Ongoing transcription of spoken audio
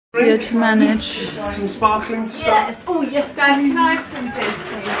easier to manage. Some sparkling stuff. Yes. Oh yes, guys, can I have some fizz,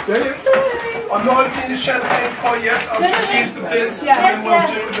 please? I'm not opening the champagne quite yet. I'll just use the fizz and then we'll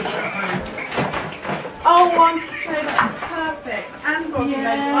do the champagne. Oh, one to tray, that's perfect. And Rocky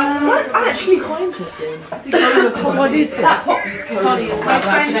That's actually quite interesting. What is that?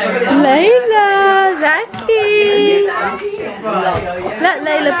 Layla, Zaki. Let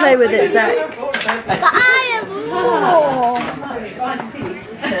Layla play with it, Zach. But I have more.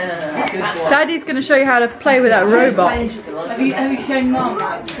 Daddy's going to show you how to play with that robot. Have you shown Mum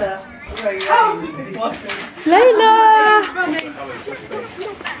that Layla!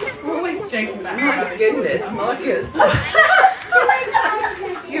 We're always joking about My goodness, Marcus.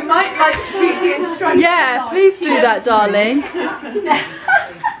 You might like to read the instructions. Yeah, please do that, darling.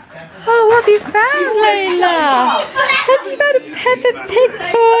 Oh, what have you found, Layla? Have you got a Peppa Pig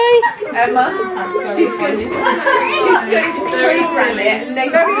toy? Emma, she's going to program it and they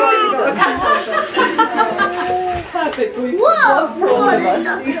very perfect for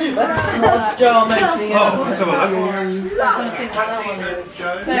Whoa! Each of us. Large jar opening. Oh, let's have a look.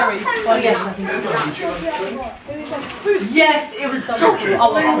 Yes, it was chocolate.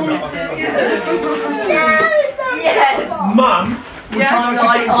 Oh, yes. Mum, Would you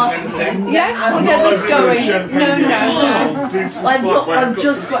like asking? Yes, whatever's going. No. I've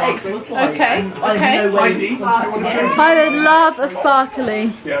just got Xmas. Okay. Heidi, I would love a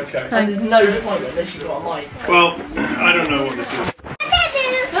sparkly. yeah, okay. And there's no point unless you've got a mic. Well, I don't know what this is.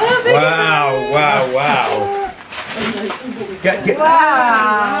 Wow. Wow.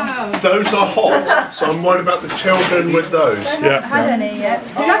 Those are hot, so I'm worried about the children with those. Yeah. Had any yet? Do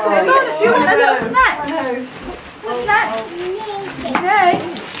you want a little snack? A snack? Okay.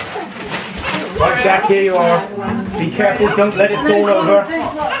 Right, Jack, here you are. Be careful, don't let it fall over. Where do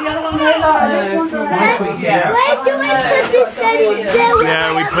I put this anyway?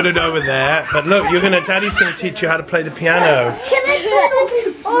 Yeah, we put it over there. But look, Daddy's gonna teach you how to play the piano. Can I put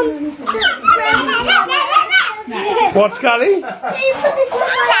it on the What, Scully? Can you put this on the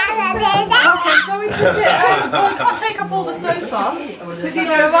Okay, shall we put it? We can't take up all the sofa. If you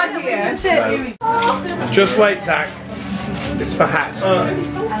go right here, put it. Just wait, Zach. It's for Hat.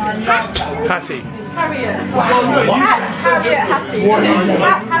 Hattie. Harriet. Sorry,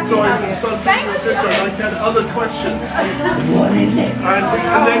 I had other questions. And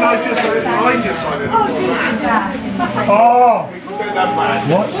then I decided. Oh, We can do that, man.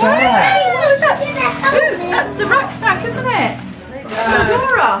 what's that? That's the rucksack, isn't it?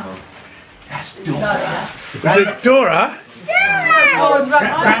 Dora. That's Dora. Is it Dora?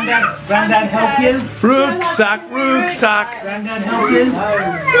 Grandad help you? Rucksack. Grandad help you?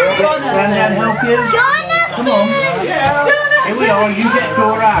 Grandad help you? Come on. Here we are, you get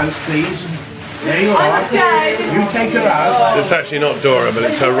Dora out, please. There you are. You take her out. It's actually not Dora, but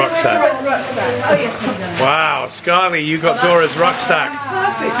it's her rucksack. Wow, Scarly, you got Dora's rucksack.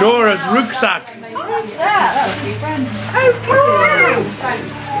 Dora's rucksack.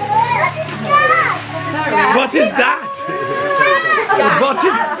 What is that?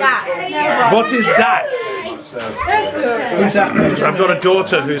 What is that? Who's that? I've got a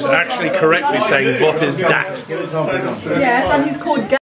daughter who's actually correctly saying, what is that? Yes, and he's called